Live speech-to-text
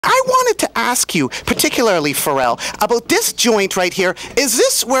ask you, particularly Pharrell, about this joint right here. Is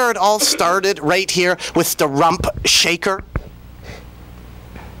this where it all started, right here, with the rump shaker?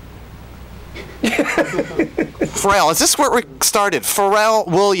 Pharrell, is this where it started? Pharrell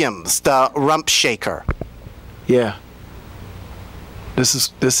Williams, the rump shaker. Yeah. This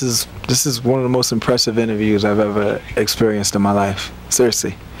is one of the most impressive interviews I've ever experienced in my life.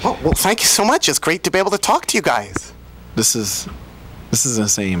 Seriously. Oh, well, thank you so much. It's great to be able to talk to you guys. This is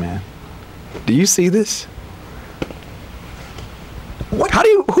insane, man. Do you see this? What?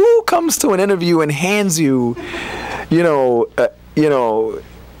 Who comes to an interview and hands you,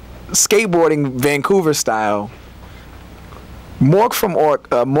 skateboarding Vancouver style, Mork from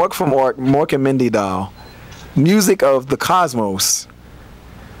Mork and Mindy doll, music of the Cosmos,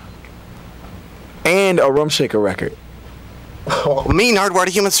 and a Rum Shaker record? Me, Nardwuar,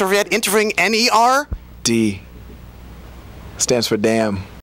 the Human Serviette, interviewing NER? D stands for damn.